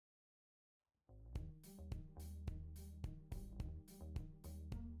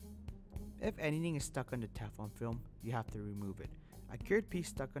If anything is stuck on the Teflon film, you have to remove it. A cured piece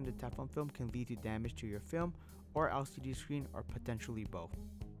stuck on the Teflon film can lead to damage to your film or LCD screen, or potentially both.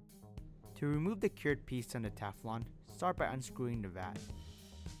 To remove the cured piece on the Teflon, start by unscrewing the vat.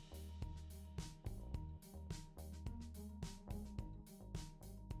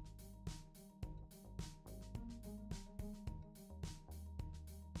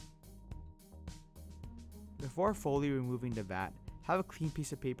 Before fully removing the vat, have a clean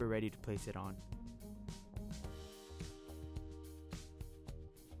piece of paper ready to place it on.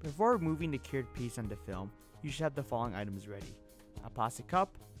 Before removing the cured piece on the film, you should have the following items ready: a plastic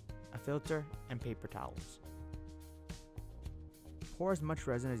cup, a filter, and paper towels. Pour as much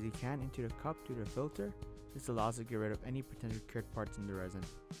resin as you can into the cup through the filter. This allows to get rid of any potential cured parts in the resin.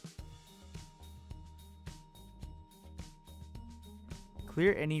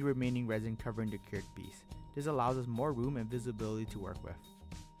 Clear any remaining resin covering the cured piece. This allows us more room and visibility to work with.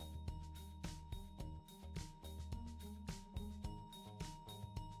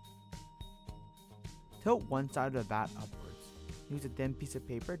 Tilt one side of the vat upwards. Use a thin piece of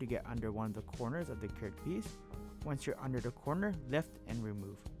paper to get under one of the corners of the cured piece. Once you're under the corner, lift and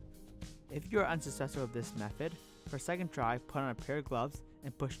remove. If you are unsuccessful with this method, for a second try, put on a pair of gloves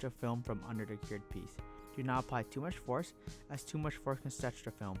and push the film from under the cured piece. Do not apply too much force, as too much force can stretch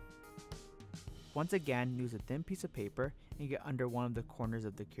the film. Once again, use a thin piece of paper and get under one of the corners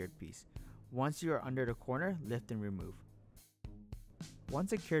of the cured piece. Once you are under the corner, lift and remove.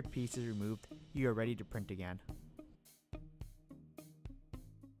 Once the cured piece is removed, you are ready to print again.